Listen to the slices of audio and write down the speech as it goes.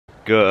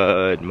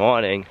Good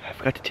morning. I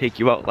forgot to take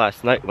you out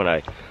last night when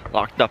I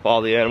locked up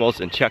all the animals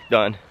and checked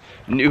on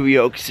New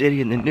York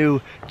City and the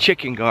new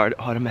Chicken Guard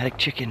automatic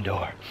chicken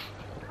door.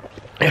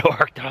 It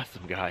worked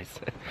awesome,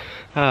 guys.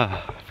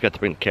 I forgot to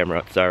bring the camera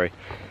out, sorry.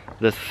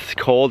 This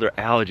cold or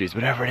allergies,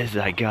 whatever it is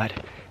that I got,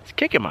 it's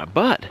kicking my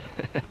butt.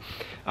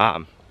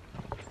 The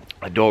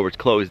door was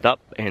closed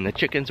up and the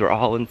chickens were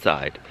all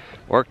inside.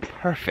 Worked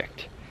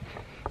perfect.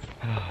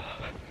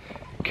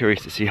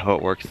 Curious to see how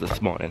it works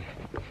this morning.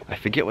 I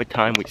forget what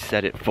time we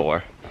set it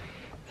for,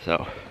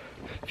 so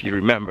if you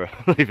remember,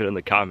 leave it in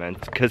the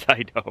comments, because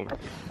I don't.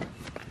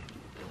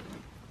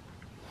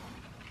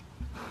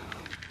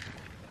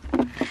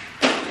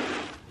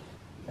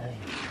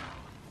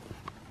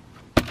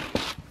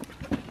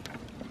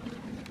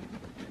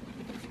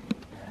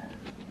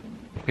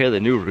 Here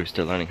the new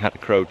rooster learning how to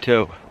crow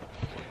too.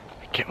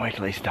 I can't wait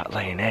till they start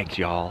laying eggs,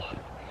 y'all.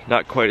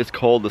 Not quite as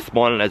cold this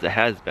morning as it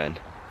has been.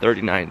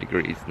 39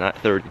 degrees, not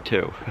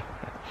 32.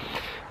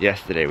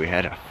 Yesterday we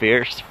had a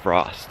fierce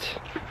frost.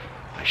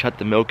 I shut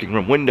the milking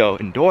room window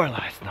and door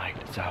last night,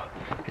 so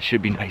it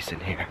should be nice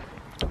in here.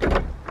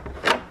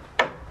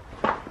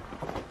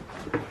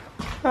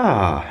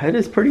 It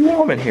is pretty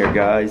warm in here,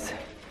 guys.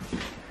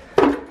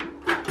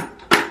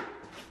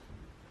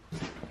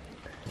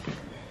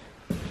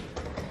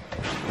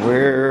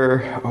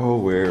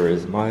 Where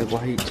is my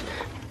light?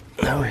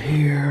 Oh,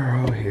 here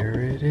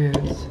it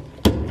is.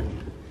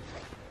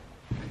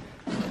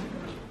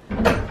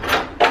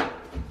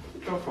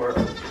 Go for it.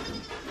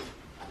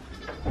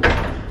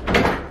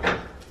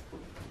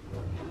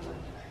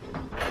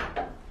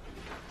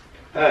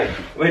 Hey,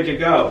 where'd you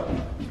go?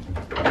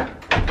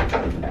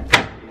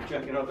 You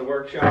checking out the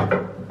workshop?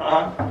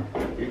 Huh?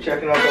 You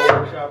checking out the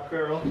workshop,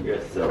 girl?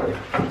 You're silly.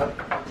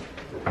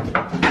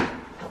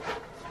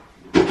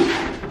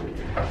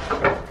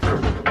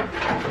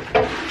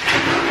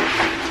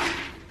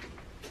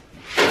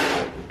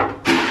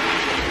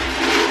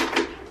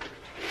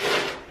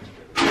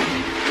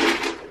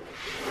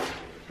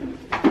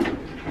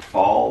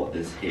 Fall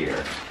is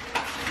here.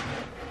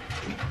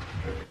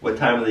 What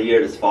time of the year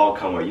does fall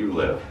come where you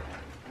live?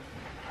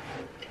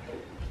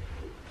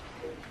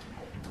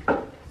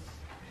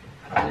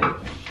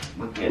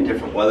 Looking at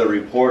different weather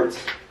reports,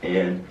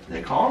 and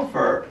they're calling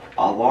for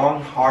a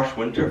long, harsh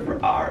winter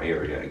for our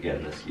area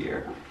again this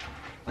year,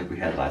 like we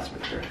had last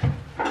winter.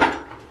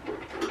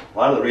 A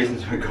lot of the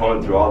reasons we're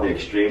going through all the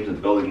extremes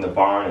of building the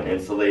barn and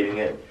insulating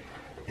it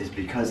is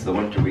because the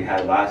winter we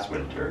had last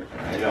winter.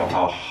 And I know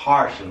how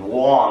harsh and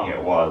long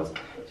it was,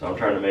 so I'm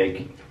trying to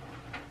make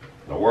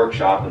the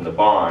workshop and the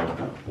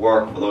barn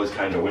work for those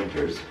kind of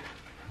winters.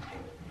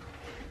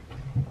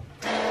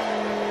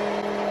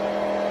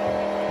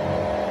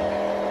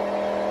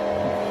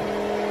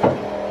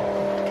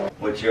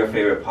 What's your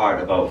favorite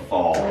part about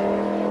fall?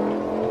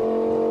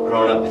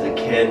 Growing up as a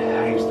kid,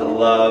 I used to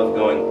love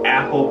going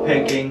apple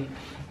picking,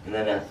 and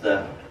then at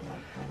the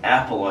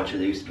apple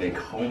orchard they used to make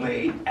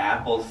homemade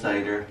apple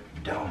cider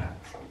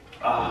donuts.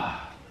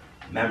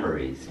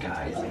 Memories,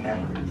 guys,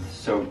 memories.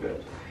 So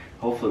good.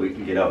 Hopefully we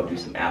can get out and do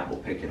some apple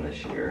picking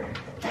this year.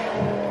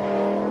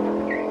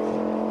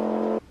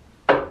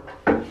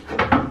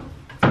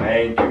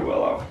 Thank you,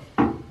 Willow.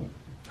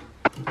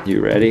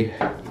 You ready?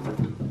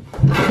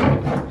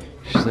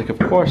 She's like, of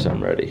course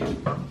I'm ready.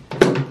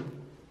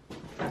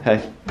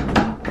 Hey,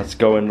 let's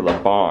go into the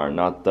barn,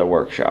 not the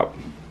workshop.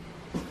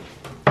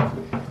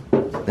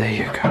 There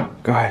you go.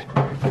 Go ahead.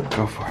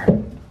 Go for it.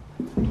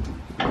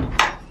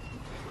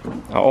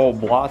 Oh,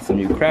 Blossom,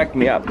 you cracked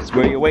me up. It's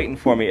where you're waiting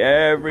for me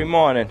every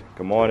morning.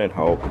 Good morning,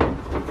 Hope.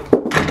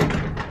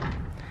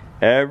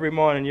 Every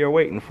morning you're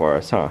waiting for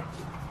us, huh?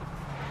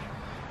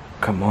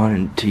 Good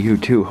morning to you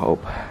too,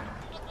 Hope.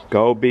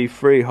 Go be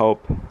free,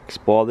 Hope.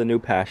 Explore the new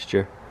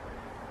pasture.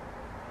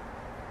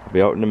 I'll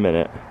be out in a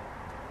minute.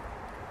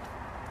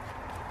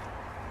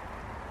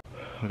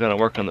 We're gonna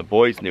work on the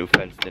boys' new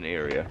fenced-in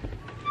area.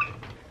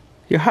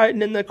 You're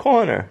hiding in the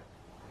corner.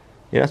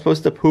 You're not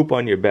supposed to poop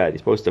on your bed. You're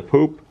supposed to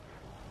poop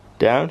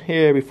down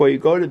here before you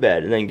go to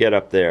bed and then get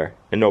up there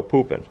and no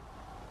pooping.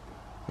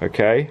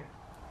 Okay?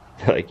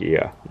 Like,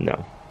 yeah,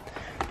 no.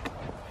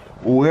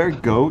 We're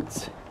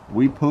goats.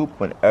 We poop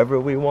whenever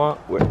we want,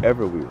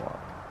 wherever we want.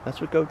 That's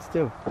what goats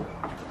do.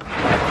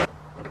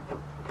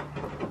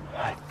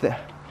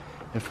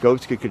 If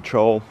goats could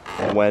control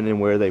when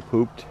and where they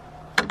pooped,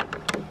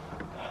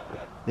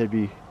 there'd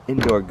be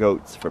indoor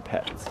goats for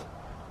pets.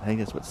 I think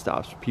that's what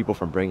stops people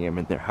from bringing them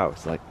in their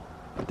house. Like,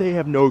 they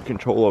have no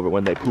control over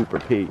when they poop or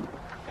pee.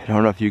 I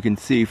don't know if you can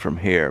see from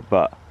here,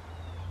 but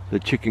the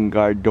chicken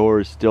guard door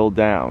is still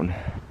down.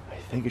 I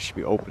think it should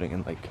be opening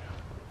in like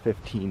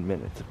 15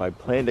 minutes. If I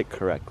planned it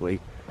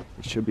correctly,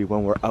 it should be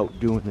when we're out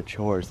doing the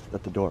chores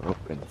that the door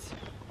opens.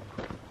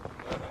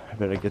 I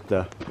better get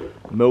the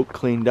milk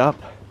cleaned up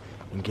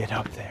and get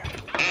up there.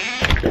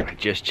 I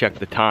just checked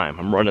the time.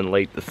 I'm running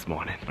late this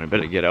morning. I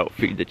better get out,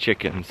 feed the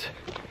chickens,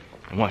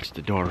 and watch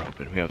the door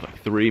open. We have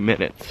like 3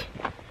 minutes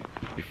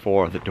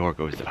before the door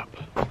goes up.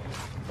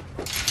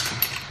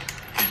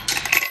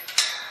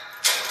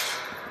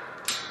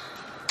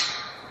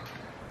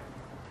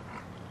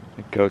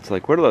 The goat's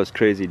like, what are those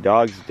crazy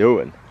dogs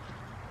doing?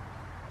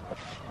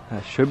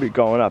 I should be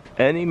going up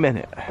any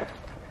minute.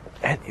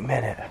 Any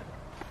minute.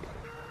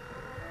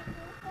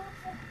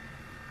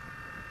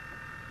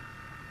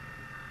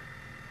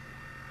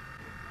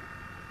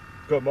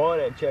 Good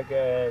morning,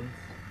 chickens.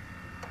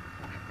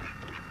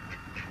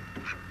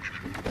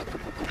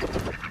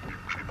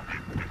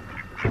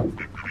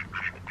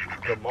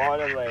 Good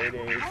morning,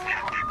 ladies.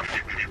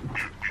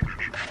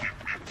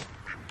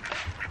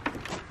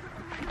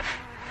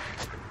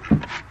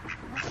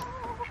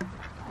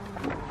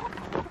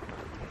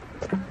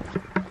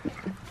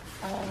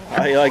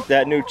 How do you like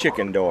that new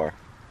chicken door?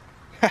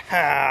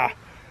 I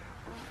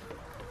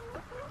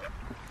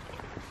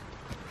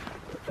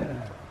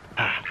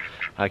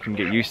can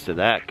get used to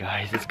that,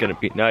 guys. It's gonna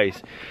be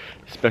nice,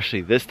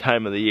 especially this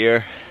time of the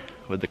year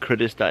with the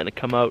critters starting to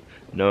come out,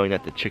 knowing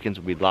that the chickens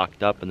will be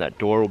locked up and that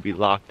door will be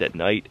locked at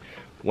night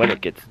when it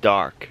gets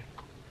dark.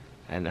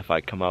 And if I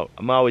come out,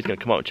 I'm always gonna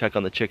come out and check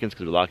on the chickens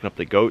because we're locking up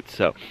the goats.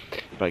 So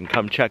if I can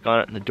come check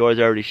on it and the door's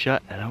already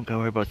shut, I don't gotta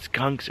worry about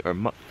skunks or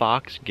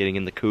fox getting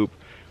in the coop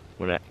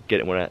when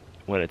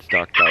it's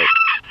dark out.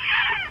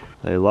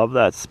 They love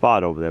that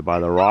spot over there by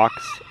the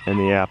rocks and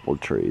the apple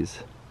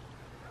trees.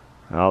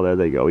 Oh, there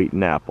they go,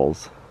 eating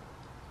apples.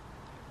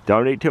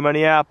 Don't eat too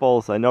many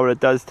apples. I know what it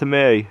does to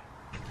me.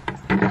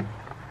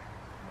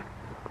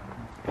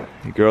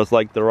 You girls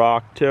like the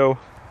rock too?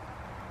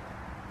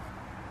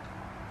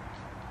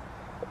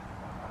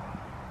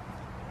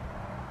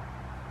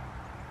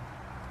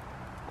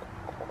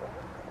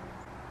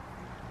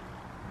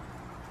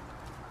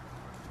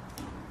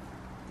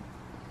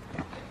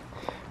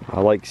 I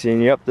like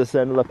seeing you up this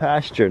end of the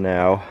pasture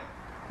now.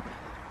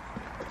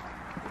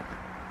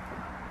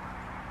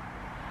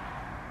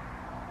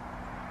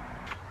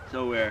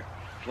 So we're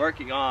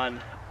working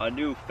on a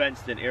new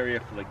fenced-in area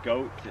for the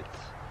goats. It's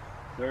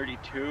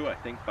 32, I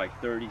think, by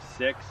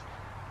 36.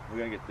 We're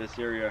gonna get this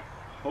area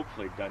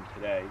hopefully done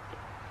today.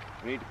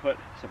 We need to put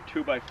some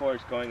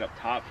 2x4s going up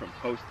top from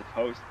post to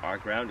post. Our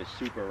ground is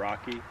super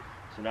rocky,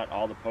 so not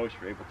all the posts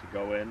are able to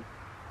go in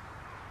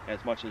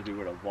as much as we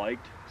would have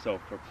liked. So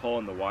if we're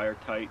pulling the wire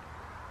tight,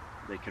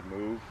 they could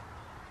move.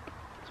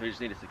 So we just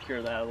need to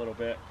secure that a little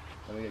bit.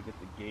 Then we gotta get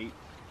the gate.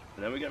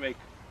 And then we're gonna make,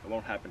 it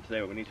won't happen today,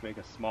 but we need to make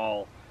a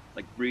small,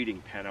 like, breeding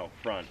pen out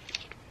front.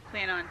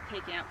 Plan on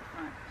taking out the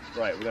front.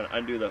 Right, we're gonna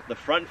undo the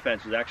front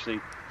fence. Was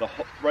actually,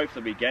 right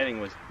from the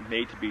beginning was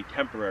made to be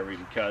temporary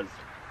because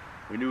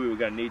we knew we were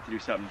gonna need to do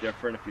something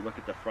different. If you look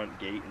at the front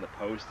gate and the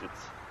post,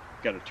 it's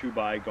got a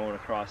 2x going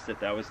across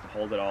it. That was to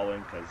hold it all in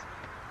because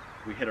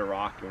we hit a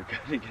rock and we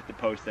couldn't get the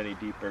post any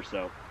deeper,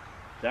 so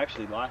it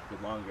actually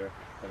lasted longer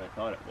than I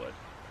thought it would,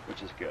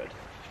 which is good.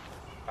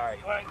 Alright,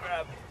 you want to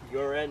grab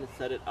your end and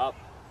set it up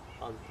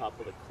on top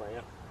of the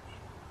clamp.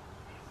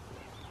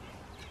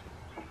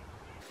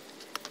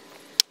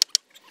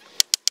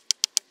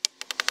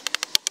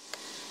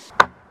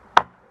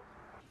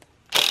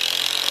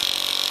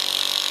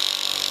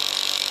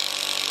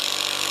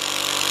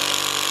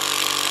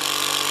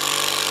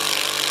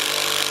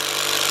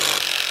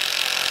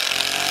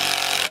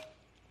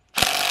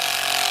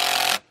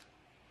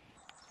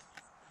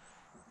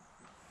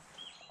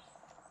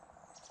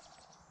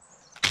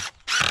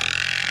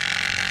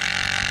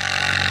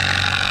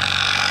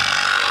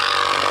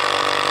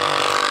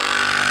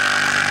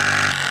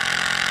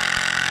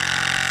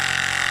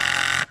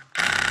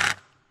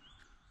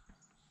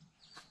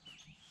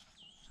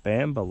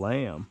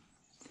 Bam-ba-lam.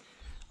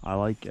 I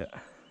like it.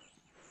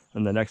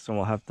 And the next one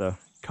will have to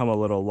come a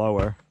little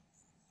lower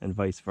and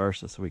vice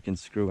versa so we can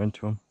screw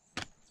into them,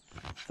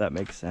 if that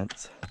makes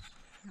sense.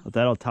 But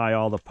that'll tie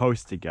all the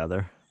posts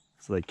together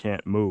so they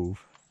can't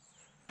move.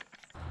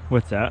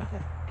 What's that?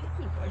 It's a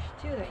picky bush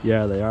too.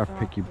 Yeah, they are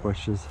picky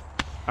bushes.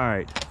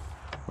 Alright,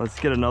 let's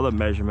get another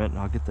measurement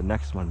and I'll get the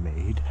next one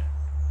made.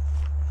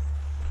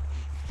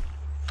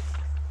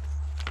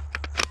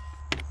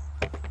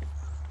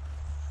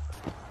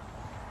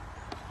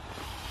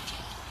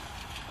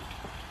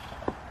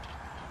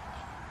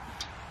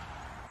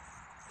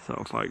 So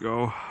if I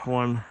go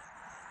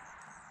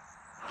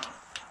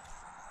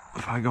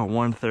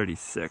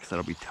 136,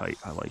 that'll be tight.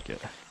 I like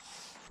it.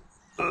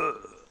 I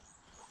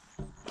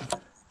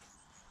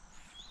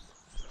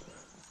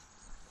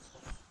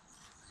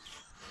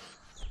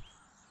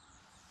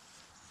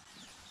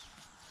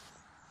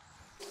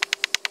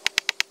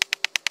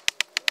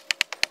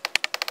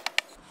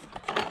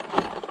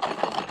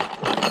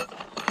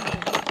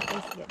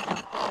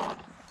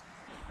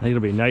think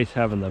it'll be nice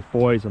having the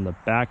boys on the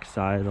back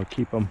side. It'll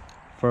keep them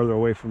further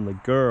away from the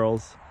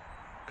girls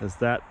because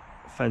that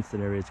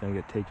fenced-in area is going to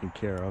get taken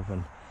care of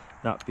and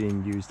not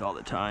being used all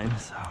the time.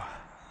 So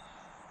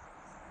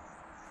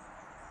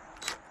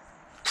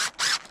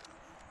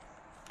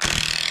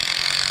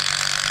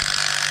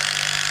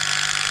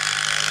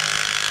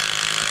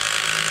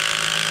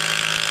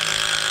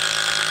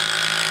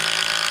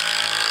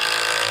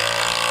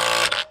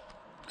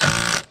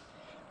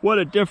what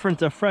a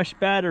difference a fresh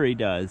battery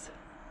does.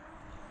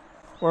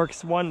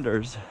 Works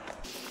wonders.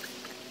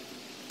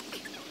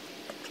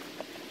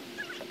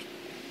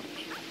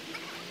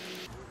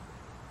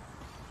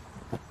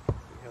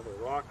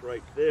 rock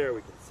right there we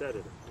can set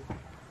it in.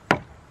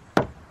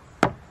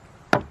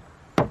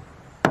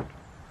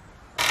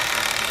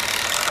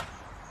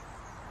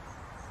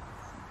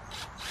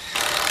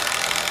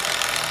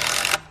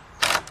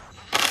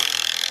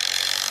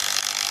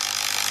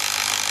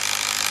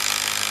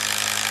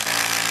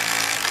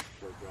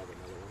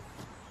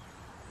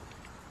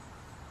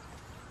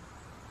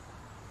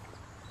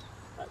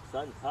 That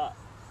sun's hot.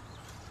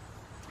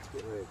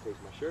 Getting ready to take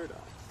my shirt off.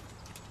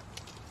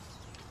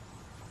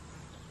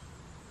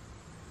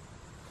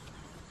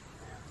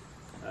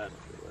 That'll do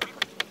it.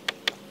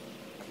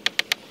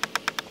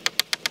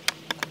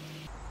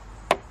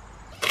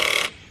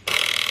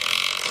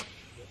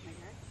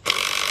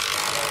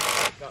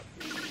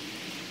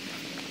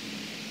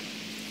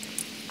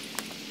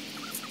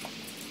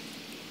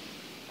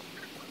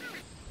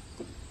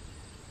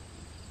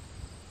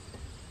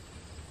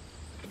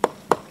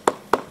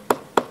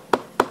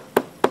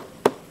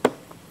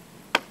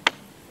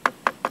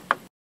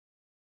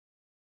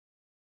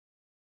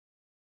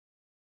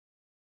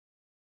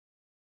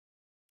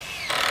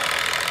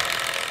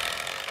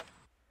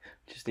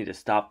 Just need to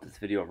stop this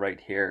video right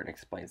here and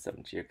explain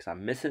something to you because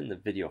I'm missing the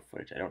video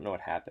footage. I don't know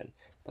what happened,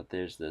 but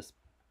there's this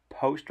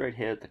post right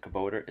here that the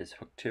Kubota is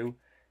hooked to.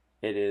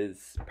 It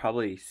is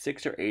probably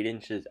 6 or 8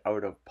 inches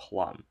out of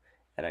plumb,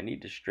 and I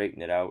need to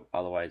straighten it out,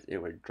 otherwise it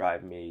would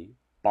drive me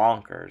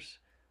bonkers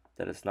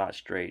that it's not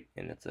straight,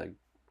 and it's a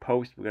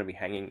post we're going to be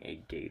hanging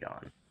a gate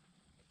on.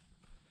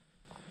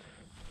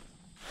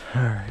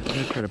 Alright, I'm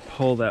going to try to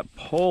pull that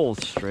pole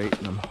straight,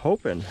 and I'm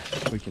hoping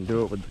we can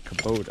do it with the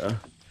Kubota.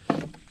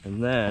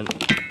 And then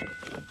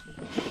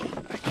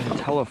I get a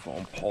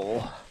telephone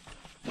pole.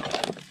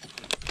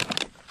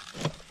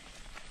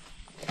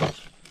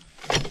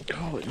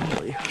 Holy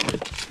moly.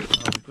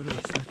 Go to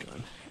the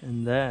second.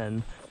 And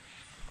then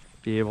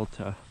be able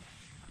to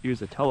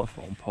use a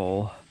telephone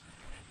pole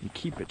and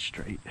keep it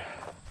straight.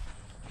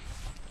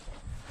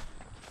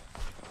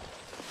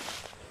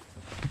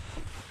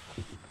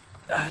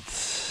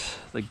 That's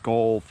the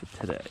goal for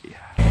today.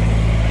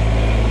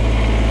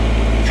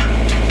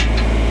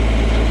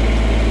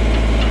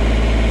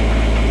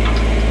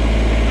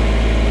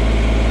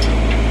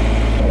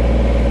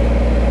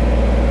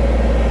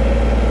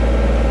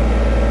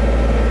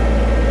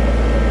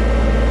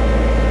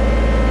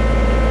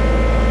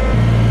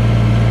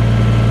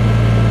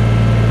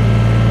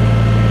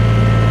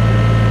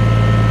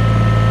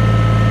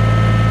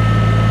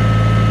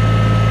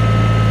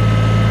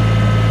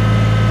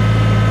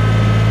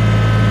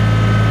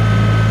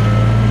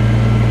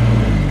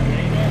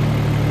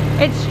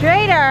 It's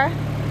straighter.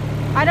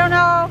 I don't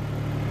know.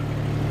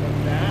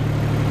 What's that?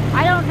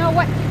 I don't know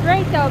what's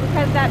straight though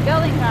because that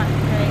building's not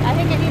straight. I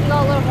think it needs to go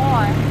a little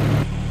more.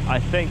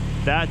 I think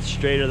that's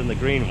straighter than the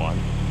green one.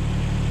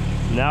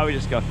 Now we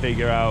just gotta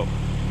figure out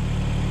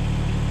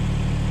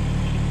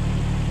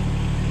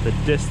the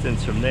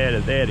distance from there to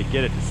there to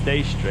get it to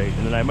stay straight.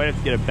 And then I might have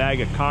to get a bag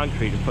of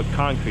concrete and put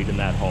concrete in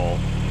that hole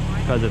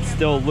because it's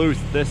still loose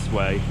this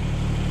way,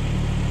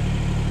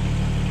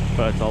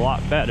 but it's a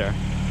lot better.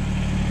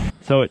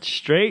 So it's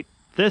straight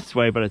this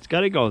way, but it's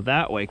got to go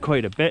that way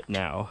quite a bit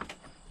now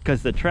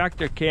because the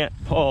tractor can't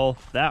pull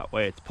that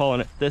way, it's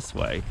pulling it this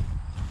way.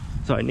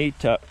 So I need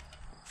to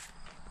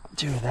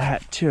do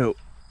that too.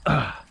 So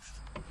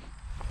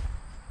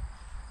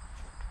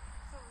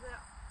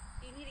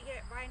you need to get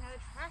it by another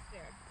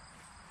tractor.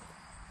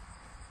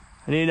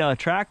 I need another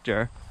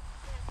tractor. Yes,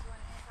 you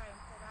want to try and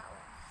pull that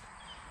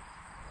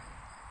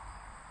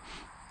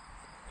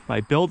way.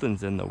 My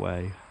building's in the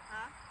way.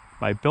 Huh?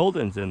 My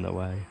building's in the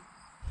way.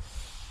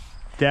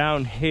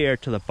 Down here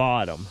to the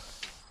bottom.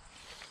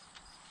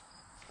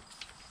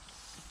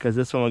 Because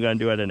this one we're going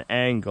to do at an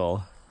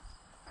angle.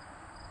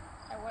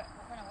 What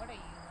kind of wood are you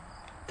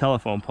using?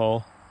 Telephone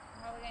pole.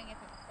 How are we going to get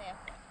to the staff?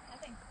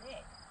 That thing's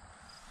big.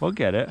 We'll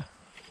get it. I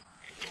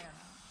don't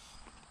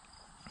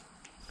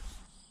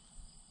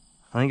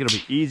know. I think it'll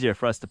be easier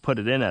for us to put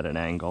it in at an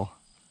angle.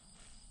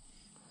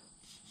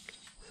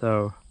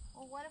 So,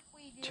 Well, what if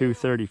we do...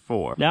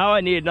 234. Now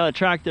I need another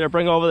tractor to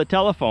bring over the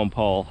telephone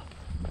pole.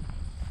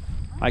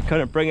 I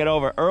couldn't bring it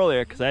over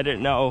earlier because I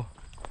didn't know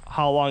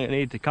how long it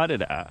needed to cut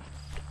it at.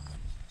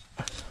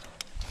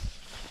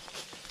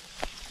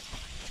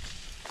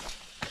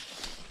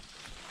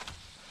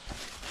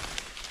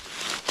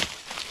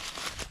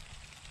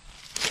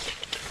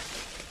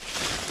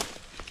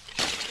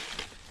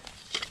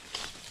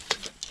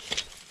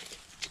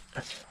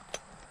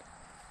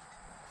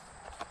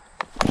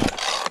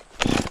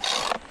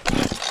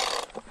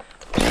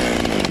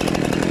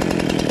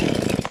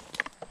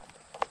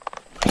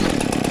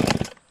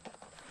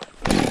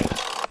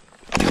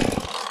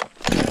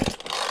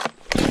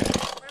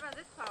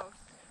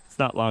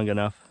 Not long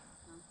enough.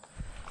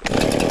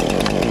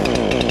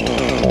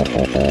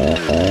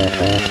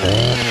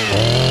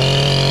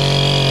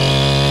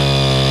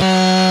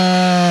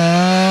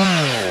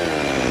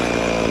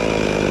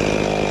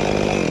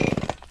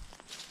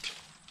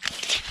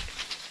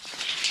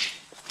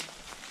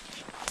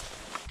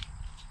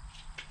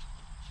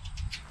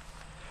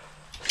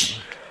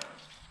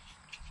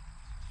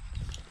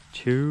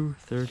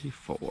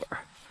 234.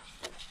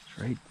 It's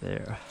right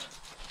there.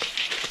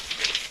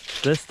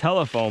 This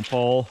telephone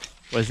pole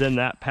was in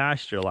that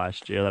pasture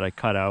last year that I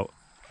cut out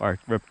or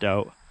ripped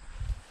out.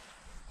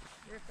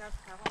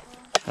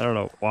 I don't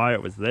know why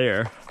it was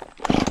there.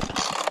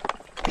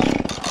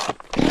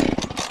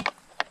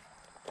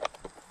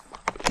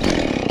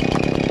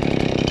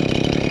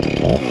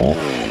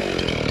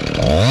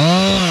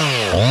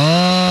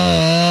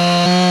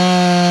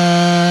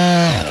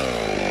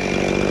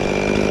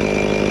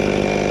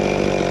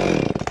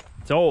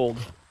 It's old.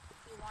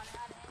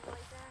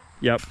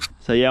 Yep.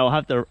 So yeah, we'll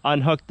have to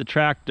unhook the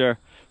tractor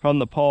from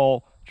the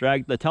pole,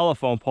 drag the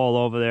telephone pole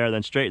over there,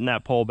 then straighten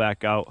that pole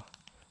back out.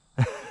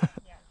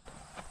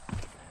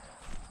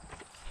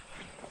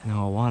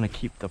 Now I want to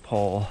keep the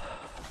pole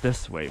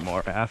this way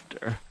more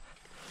after.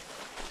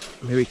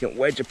 Maybe we can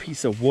wedge a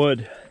piece of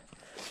wood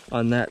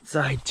on that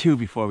side too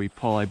before we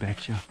pull, I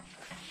bet you.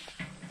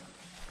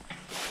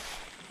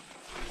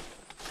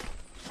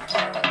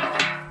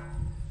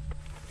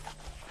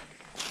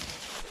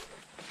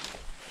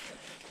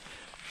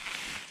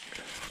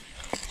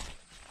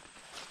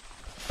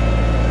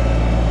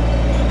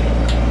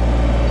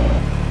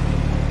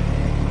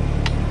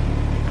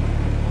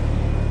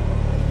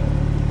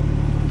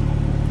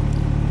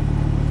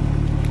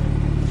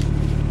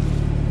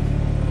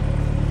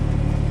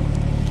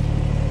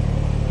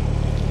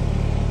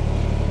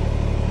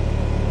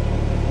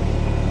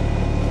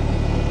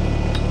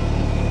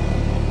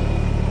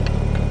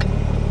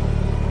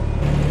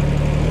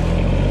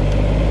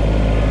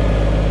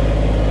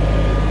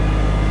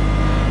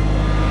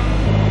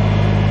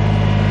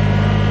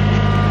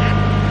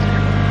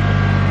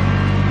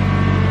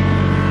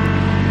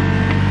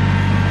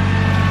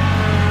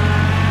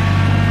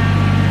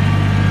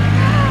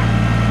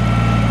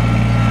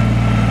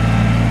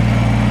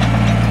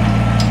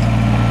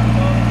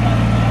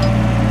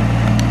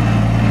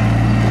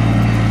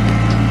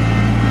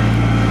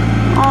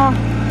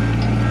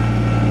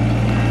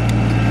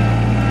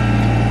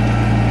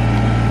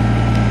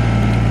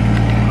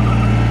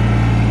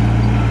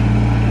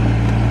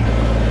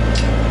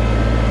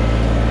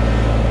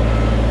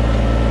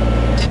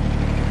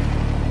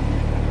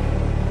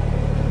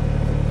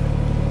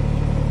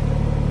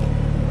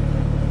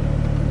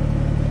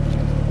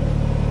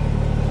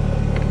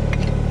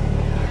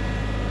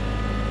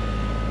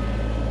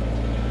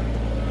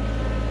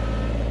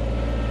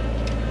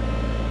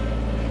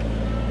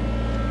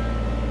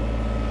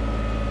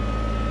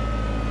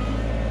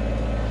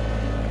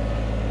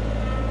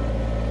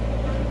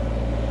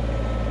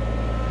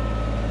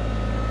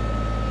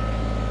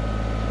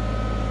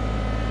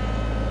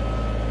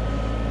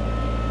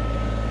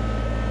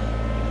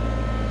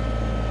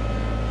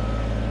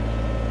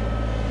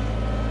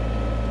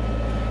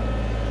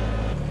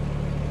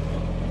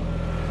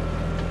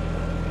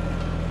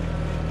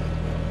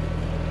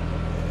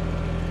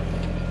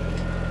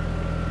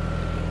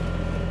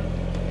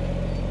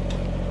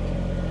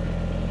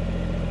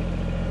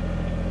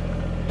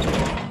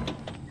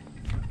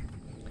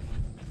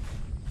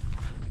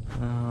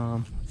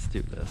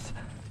 Do this.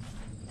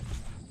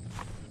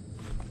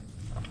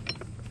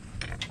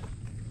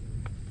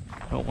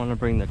 I don't want to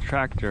bring the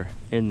tractor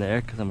in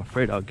there because I'm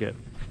afraid I'll get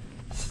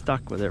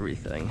stuck with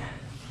everything.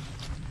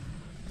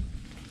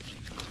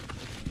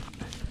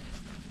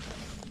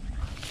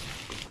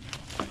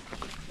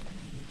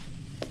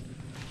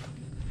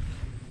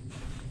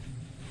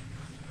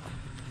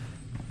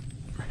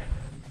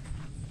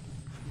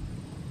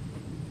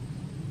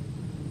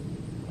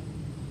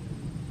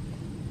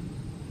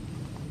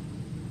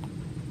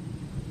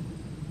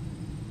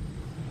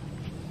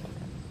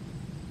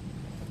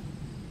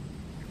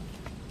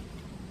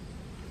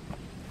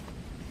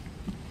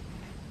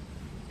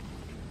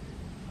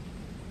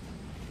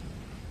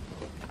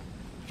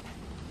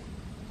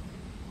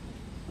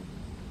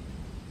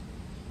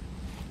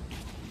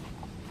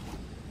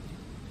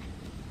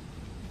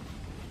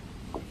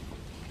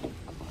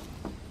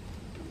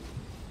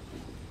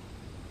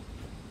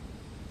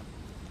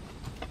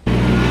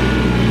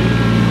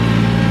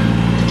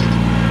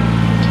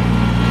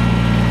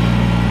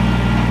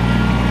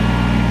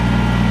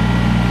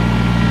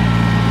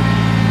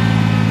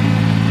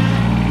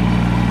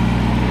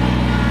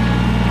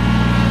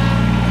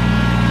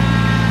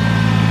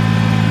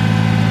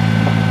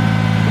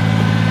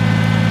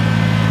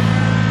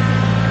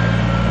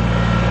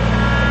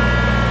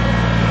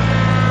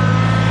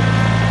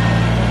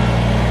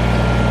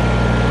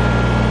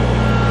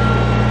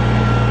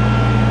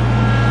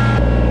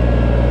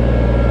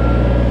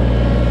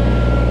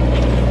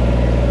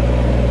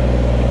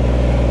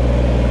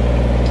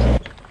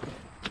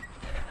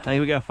 I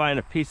think we gotta find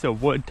a piece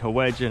of wood to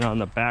wedge in on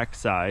the back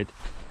side.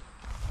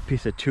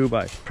 Piece of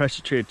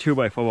pressure treated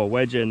 2x4, we'll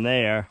wedge in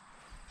there,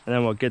 and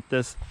then we'll get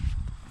this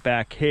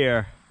back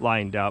here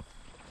lined up.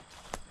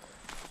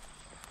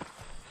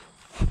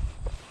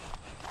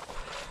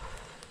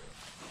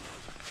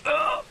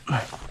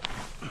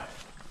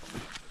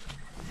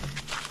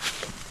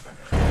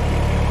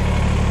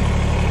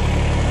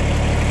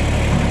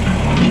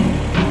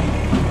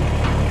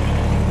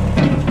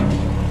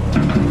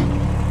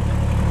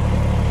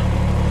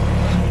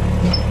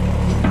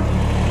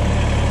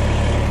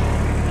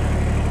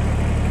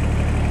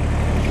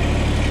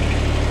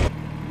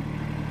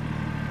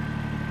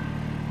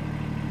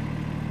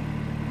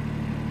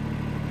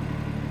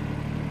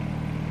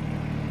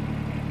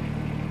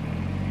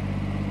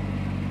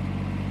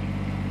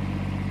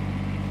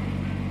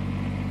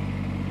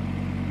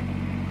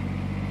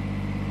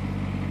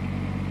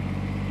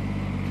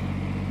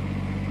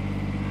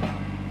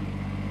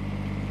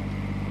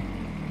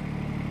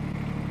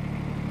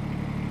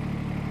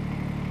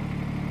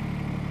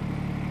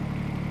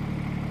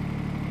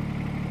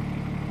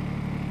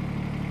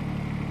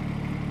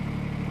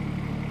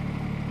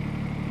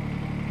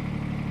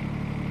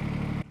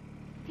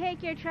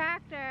 take your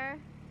tractor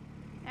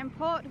and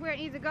pull it to where it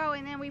needs to go,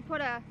 and then we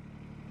put a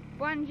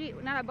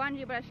bungee, not a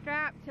bungee, but a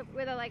strap to,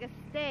 with a, like a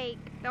stake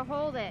to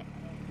hold it.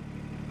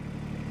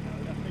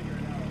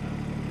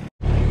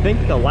 I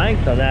think the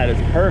length on that is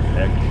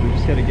perfect. We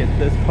just gotta get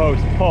this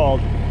post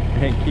pulled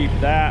and keep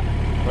that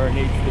where it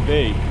needs to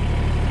be.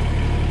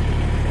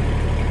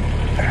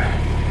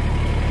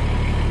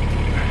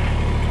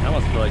 I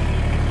almost feel like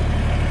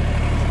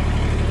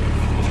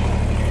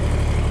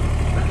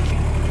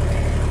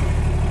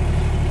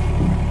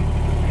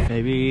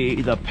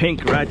maybe the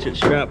pink ratchet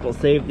strap will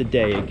save the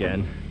day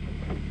again.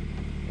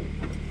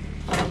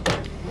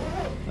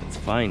 Let's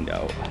find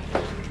out.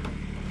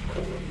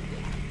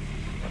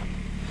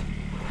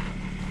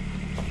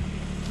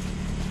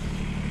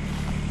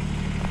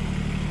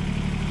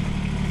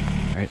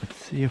 All right, let's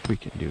see if we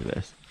can do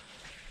this.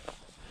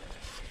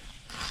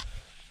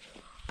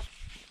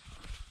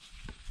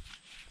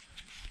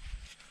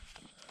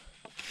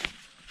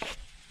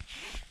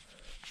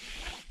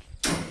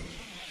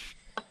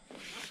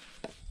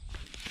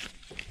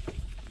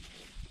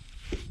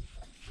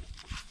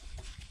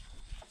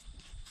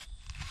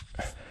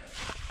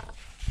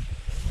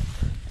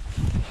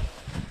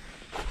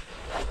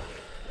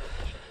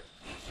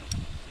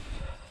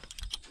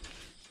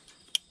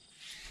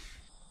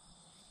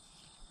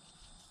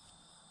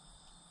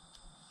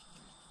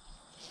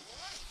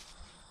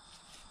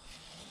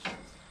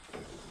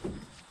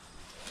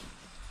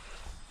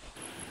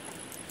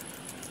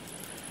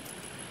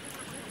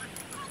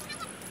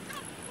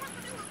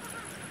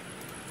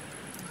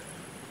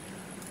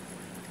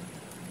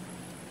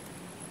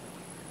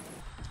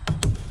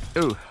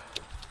 Ooh.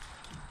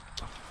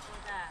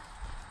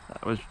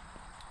 That was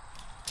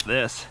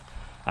this.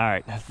 All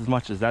right, that's as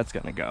much as that's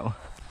gonna go.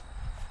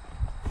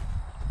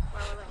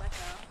 Where will it let go?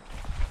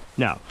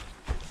 No,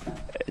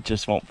 it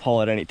just won't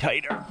pull it any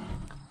tighter.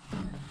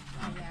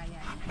 Oh,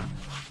 yeah.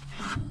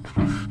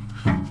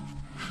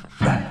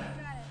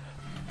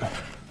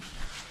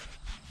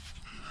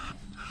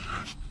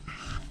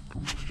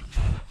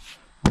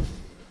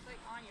 It's like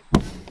on your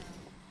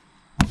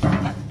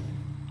front,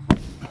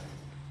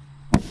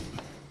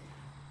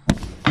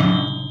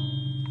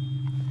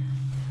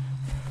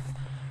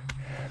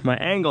 My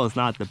angle is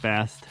not the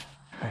best.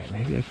 All right,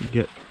 maybe I could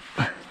get,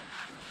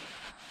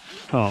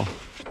 oh,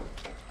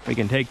 we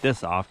can take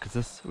this off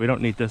because we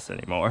don't need this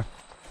anymore.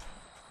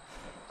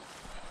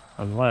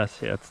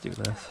 Unless, yeah, let's do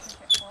this.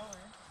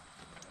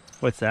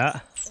 What's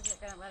that? Is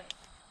it gonna let it?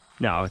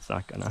 No, it's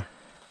not gonna.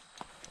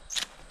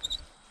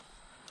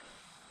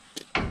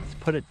 Let's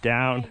put it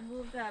down. Can you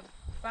move the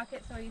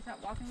bucket so you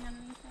stop walking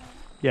underneath it?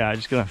 Yeah, I'm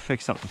just gonna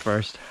fix something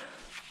first.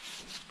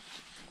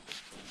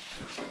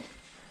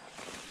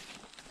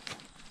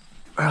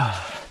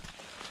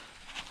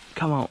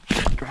 Come on,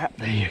 strap.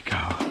 There you go.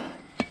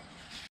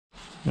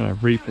 I'm gonna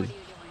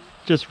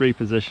just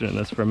reposition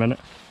this for a minute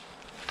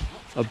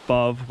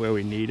above where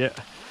we need it.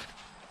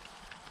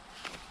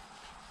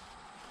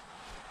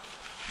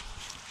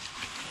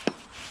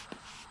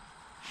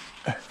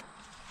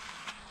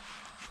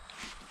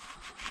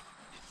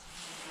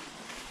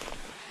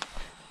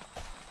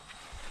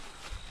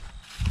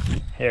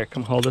 Here,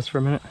 come hold this for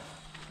a minute.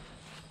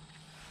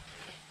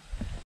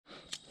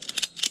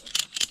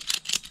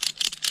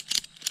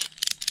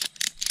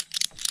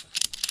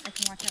 I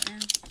can watch out now.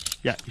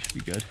 Yeah, you should be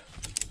good.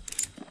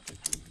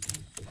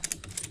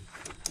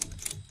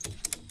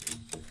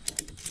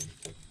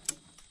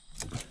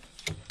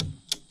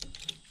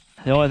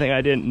 The only thing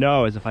I didn't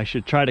know is if I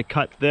should try to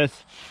cut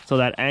this so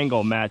that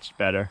angle matched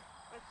better.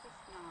 Let's just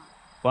not.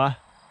 What?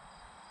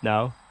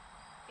 No?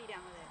 Be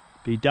done with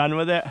it. Be done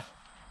with it?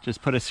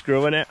 Just put a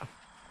screw in it?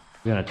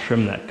 We're gonna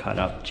trim that cut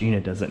up.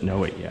 Gina doesn't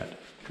know it yet.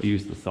 We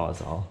use the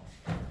Sawzall.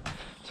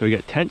 So we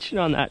got tension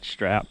on that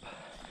strap.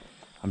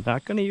 I'm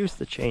not gonna use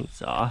the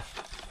chainsaw.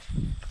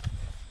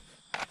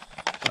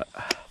 But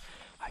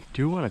I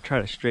do wanna try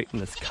to straighten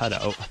this cut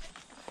out.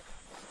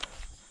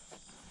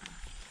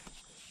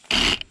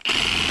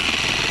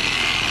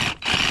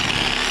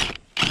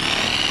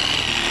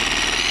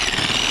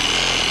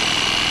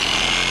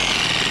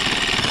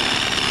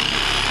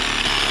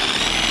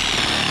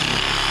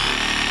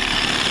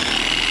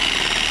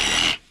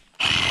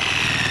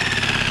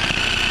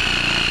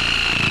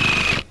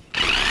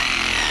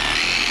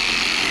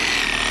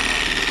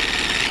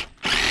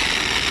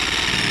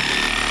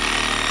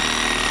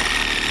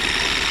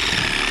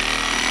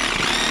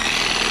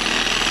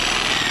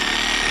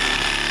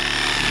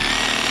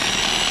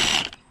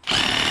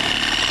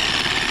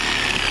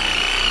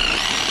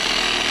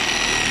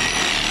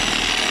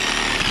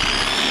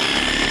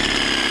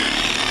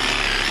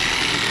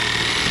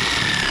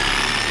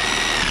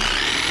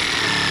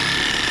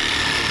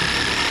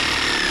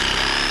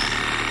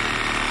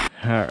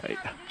 All right.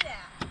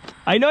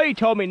 I know you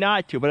told me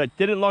not to, but it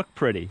didn't look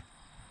pretty.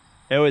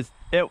 It would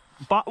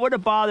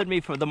have bothered me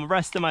for the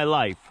rest of my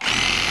life.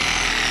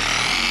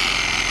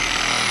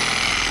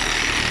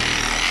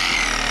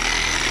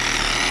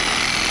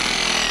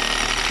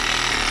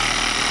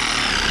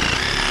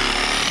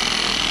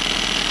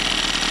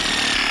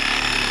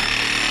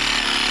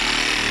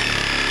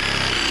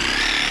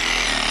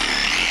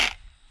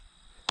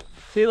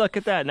 See, look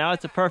at that. Now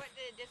it's a perfect.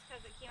 Did it just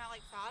because it came out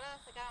like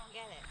sawdust? Like, I don't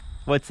get it.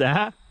 What's that?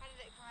 How did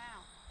it come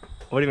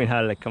out? What do you mean,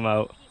 how did it come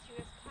out? The piece you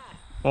just cut.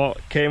 Well,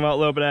 it came out a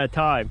little bit at a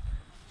time.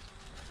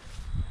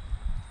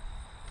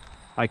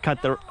 I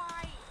cut the. Why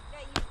that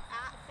you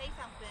say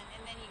something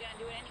and then you're gonna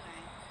do it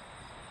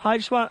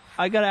anyway?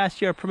 I gotta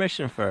ask your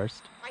permission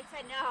first. I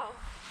said no.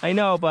 I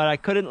know, but I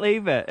couldn't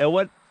leave it. It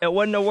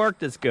wouldn't have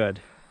worked as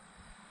good.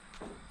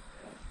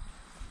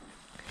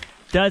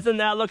 Doesn't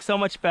that look so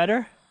much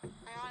better? I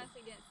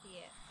honestly didn't see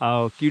it.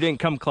 Oh, you didn't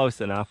come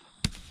close enough.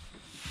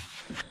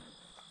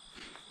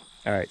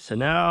 All right, so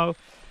now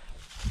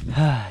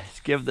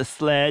let's give the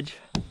sledge.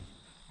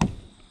 I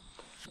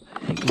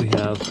think we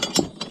have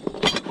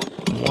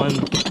one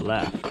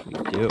left. We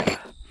do.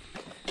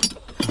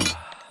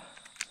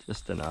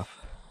 Just enough.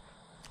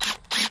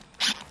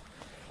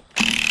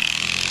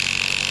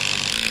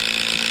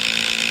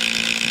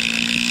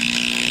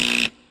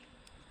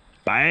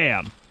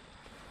 Bam!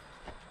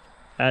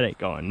 That ain't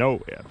going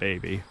nowhere,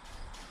 baby.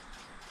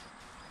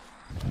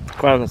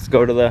 Come on, let's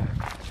go to the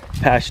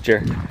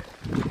pasture.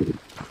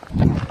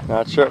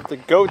 Not sure if the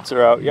goats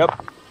are out.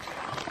 Yep.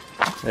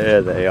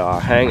 There they are,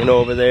 hanging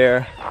over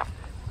there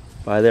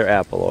by their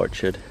apple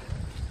orchard.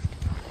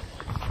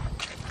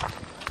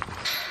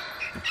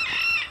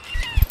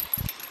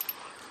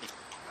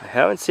 I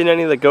haven't seen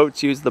any of the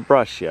goats use the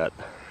brush yet.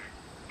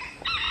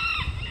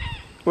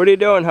 What are you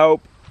doing,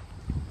 Hope?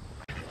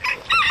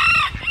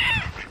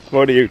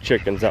 What are you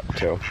chickens up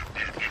to?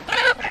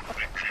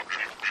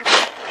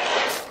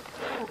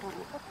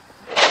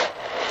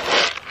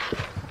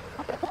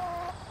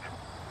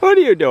 What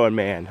are you doing,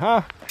 man,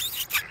 huh?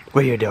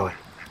 What are you doing?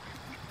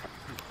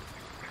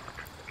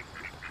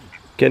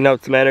 Getting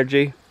out some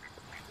energy?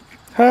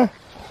 Huh?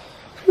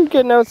 You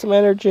getting out some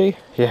energy?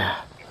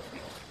 Yeah.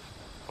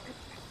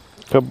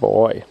 Good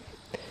boy.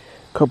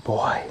 Good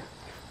boy.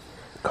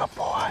 Good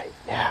boy.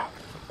 Yeah.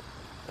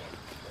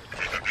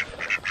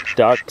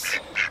 Ducks.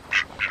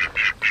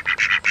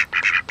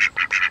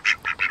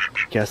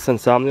 Guess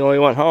since I'm the only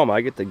one home,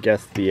 I get to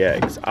guess the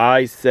eggs.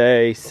 I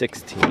say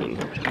 16.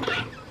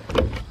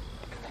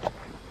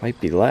 Might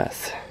be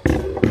less.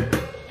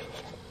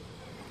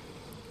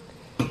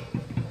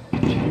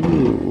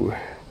 2,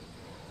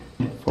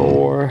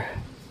 4,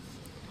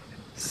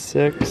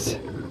 6,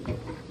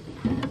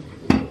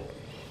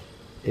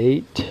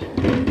 8,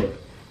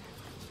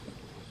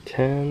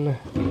 10,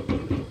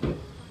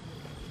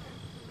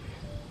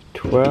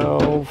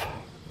 12,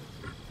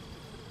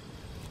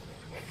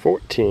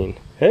 14.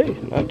 Hey,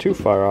 not too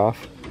far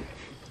off.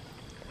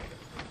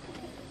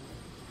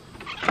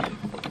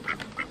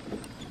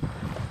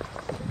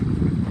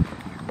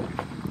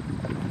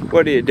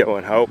 What are you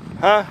doing, Hope?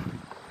 Huh?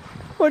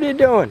 What are you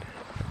doing?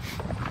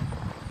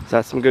 Is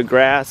that some good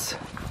grass?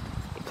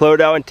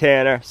 Pluto and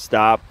Tanner,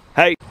 stop.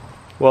 Hey,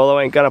 Willow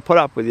ain't gonna put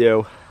up with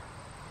you.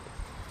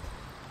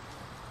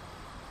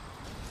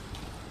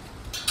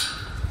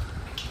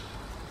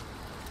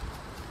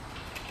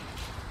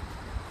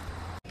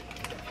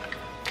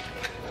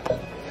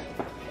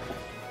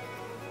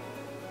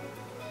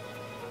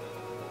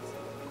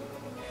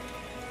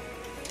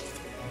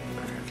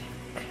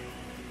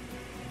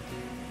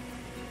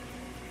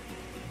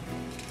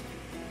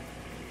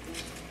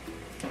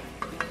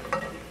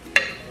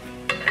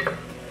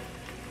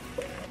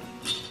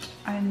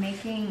 I'm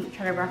making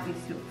cheddar broccoli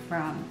soup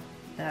from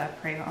the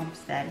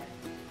Homestead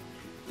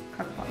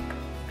cookbook.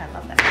 I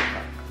love that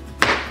cookbook.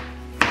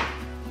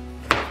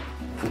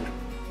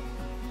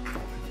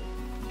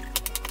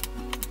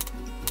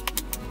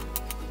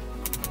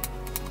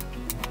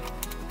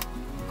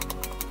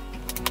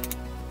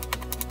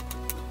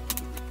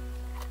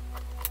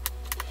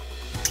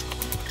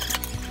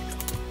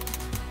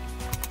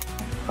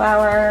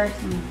 Flour,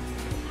 some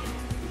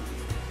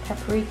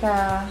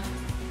paprika,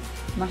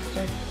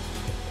 mustard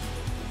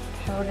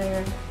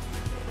powder.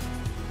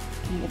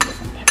 I'm gonna get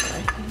some pepper,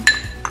 I think.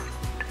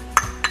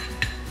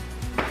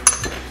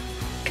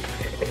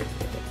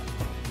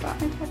 Got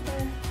my pepper.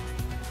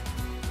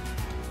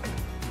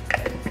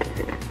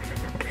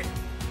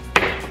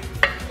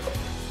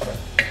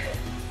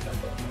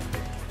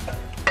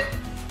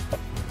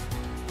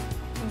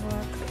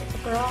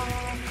 Pepper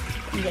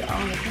off and get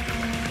all the pan.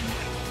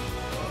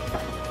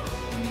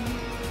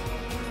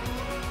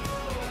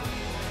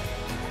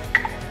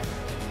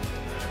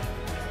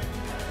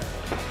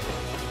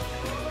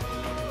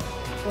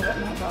 Look at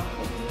my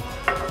broccoli.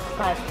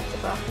 5 cups of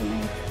broccoli,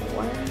 maybe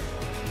 4.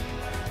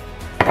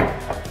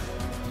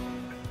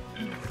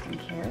 And some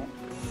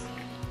carrots.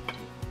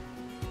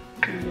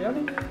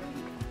 Yummy.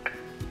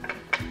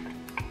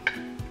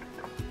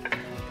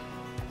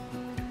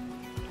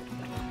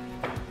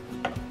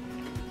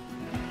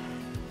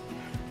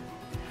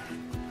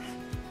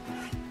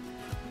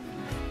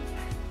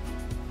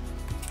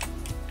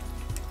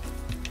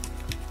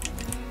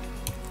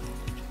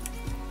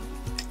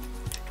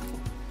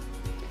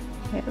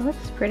 It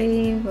looks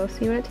pretty. We'll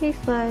see what it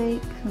tastes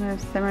like. I'm going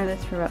to simmer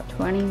this for about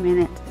 20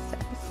 minutes, it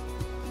says.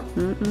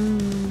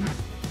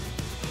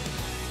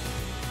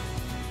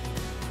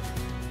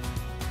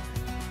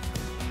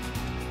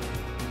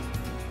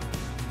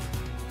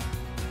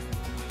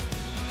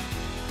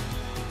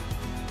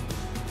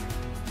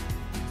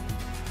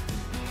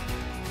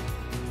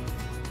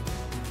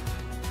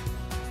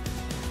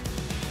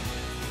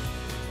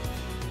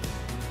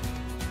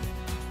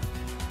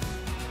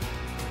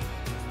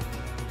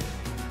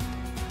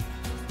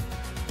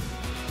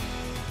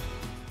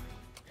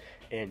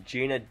 And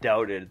Gina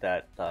doubted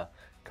that the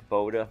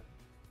Kubota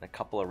and a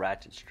couple of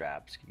ratchet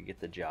straps could get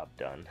the job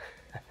done.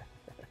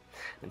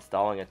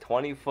 Installing a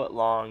 20-foot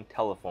long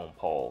telephone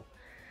pole.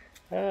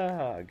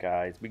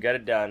 Guys, we got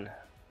it done.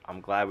 I'm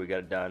glad we got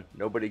it done.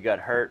 Nobody got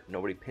hurt.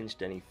 Nobody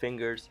pinched any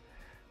fingers.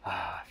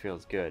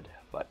 Feels good.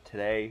 But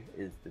today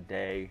is the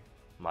day.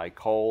 My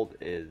cold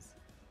is,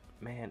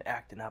 man,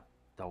 acting up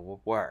the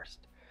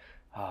worst.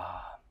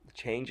 The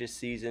change of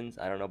seasons,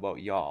 I don't know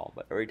about y'all,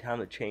 but every time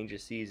the change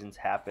of seasons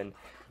happen,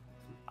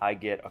 I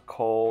get a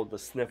cold, the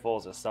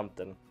sniffles, or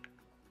something.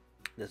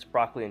 This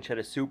broccoli and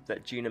cheddar soup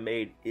that Gina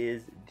made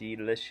is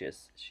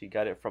delicious. She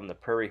got it from the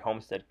Prairie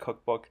Homestead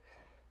cookbook.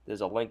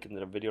 There's a link in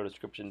the video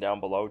description down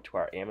below to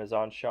our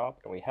Amazon shop,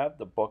 and we have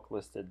the book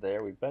listed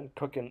there. We've been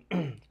cooking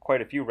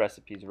quite a few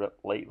recipes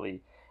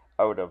lately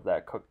out of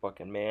that cookbook,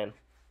 and man,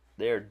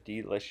 they're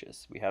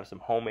delicious. We have some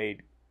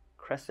homemade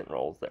crescent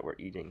rolls that we're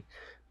eating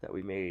that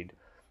we made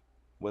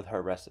with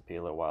her recipe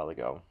a little while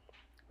ago.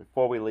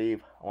 Before we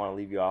leave, I want to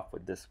leave you off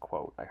with this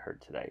quote I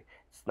heard today.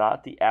 It's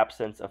not the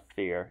absence of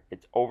fear,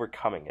 it's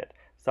overcoming it.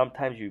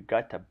 Sometimes you've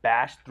got to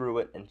bash through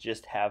it and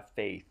just have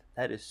faith.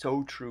 That is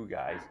so true,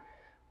 guys.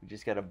 We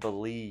just got to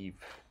believe,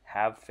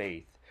 have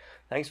faith.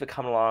 Thanks for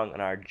coming along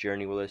on our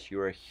journey with us.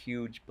 You're a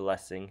huge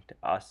blessing to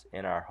us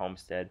and our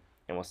homestead,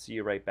 and we'll see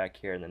you right back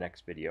here in the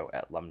next video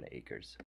at Lumnah Acres.